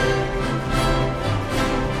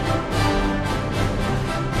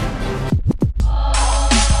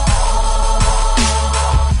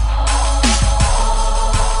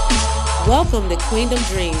Welcome to Queendom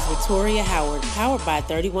Dreams with Toria Howard, powered by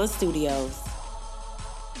 31 Studios.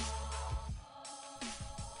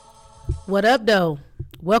 What up, though?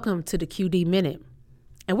 Welcome to the QD Minute.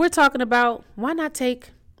 And we're talking about why not take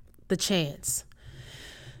the chance.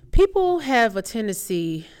 People have a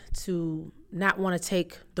tendency to not want to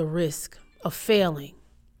take the risk of failing,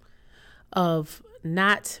 of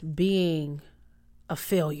not being a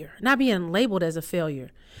failure, not being labeled as a failure.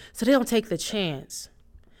 So they don't take the chance.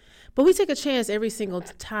 But we take a chance every single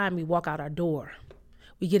time we walk out our door.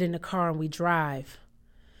 We get in the car and we drive.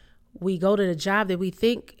 We go to the job that we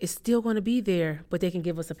think is still going to be there, but they can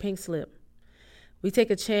give us a pink slip. We take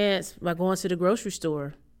a chance by going to the grocery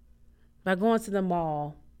store, by going to the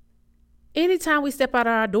mall. Anytime we step out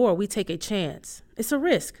of our door, we take a chance. It's a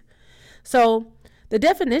risk. So the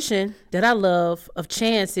definition that I love of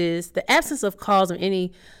chance is the absence of cause of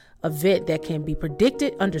any event that can be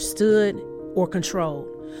predicted, understood, or controlled.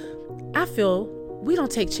 I feel we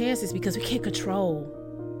don't take chances because we can't control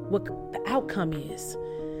what the outcome is.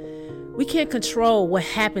 We can't control what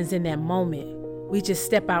happens in that moment. We just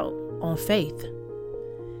step out on faith.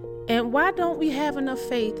 And why don't we have enough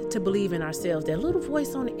faith to believe in ourselves? That little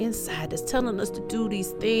voice on the inside that's telling us to do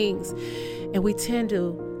these things. And we tend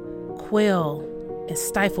to quell and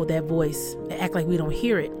stifle that voice and act like we don't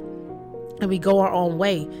hear it. And we go our own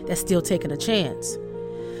way. That's still taking a chance.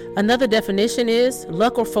 Another definition is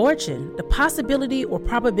luck or fortune, the possibility or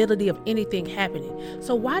probability of anything happening.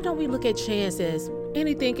 So why don't we look at chance as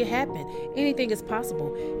anything can happen? Anything is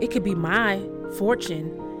possible. It could be my fortune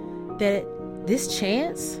that this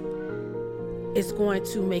chance is going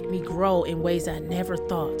to make me grow in ways I never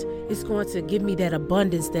thought. It's going to give me that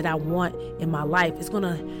abundance that I want in my life. It's going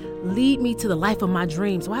to lead me to the life of my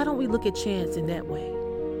dreams. Why don't we look at chance in that way?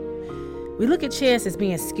 We look at chance as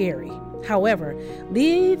being scary. However,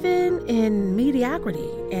 living in mediocrity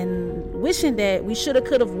and wishing that we should have,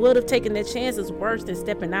 could have, would have taken that chance is worse than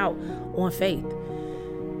stepping out on faith.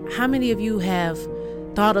 How many of you have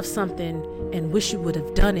thought of something and wish you would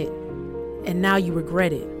have done it, and now you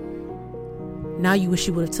regret it? Now you wish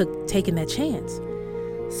you would have taken that chance.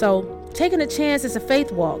 So taking a chance is a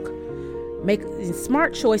faith walk. Make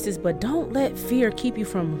smart choices, but don't let fear keep you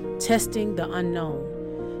from testing the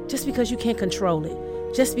unknown. Just because you can't control it.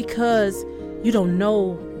 Just because you don't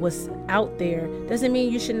know what's out there doesn't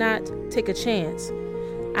mean you should not take a chance.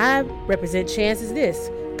 I represent chance as this: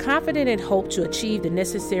 confident in hope to achieve the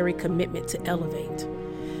necessary commitment to elevate.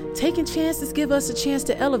 Taking chances give us a chance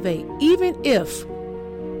to elevate. Even if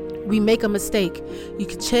we make a mistake, you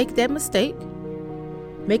can take that mistake,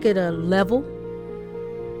 make it a level,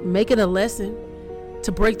 make it a lesson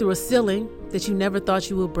to break through a ceiling that you never thought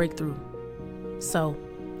you would break through. So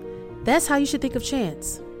that's how you should think of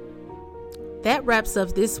chance. That wraps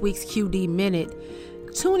up this week's QD Minute.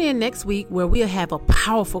 Tune in next week where we'll have a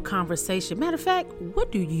powerful conversation. Matter of fact,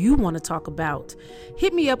 what do you want to talk about?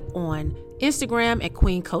 Hit me up on Instagram at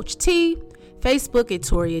Queen Coach T, Facebook at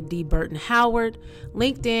Toria D. Burton Howard,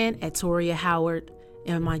 LinkedIn at Toria Howard,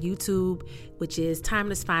 and my YouTube, which is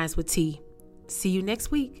Timeless Finds with T. See you next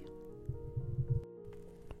week.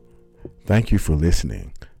 Thank you for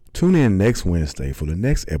listening. Tune in next Wednesday for the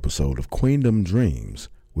next episode of Queendom Dreams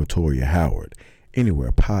with Toria Howard,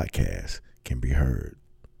 anywhere podcasts can be heard.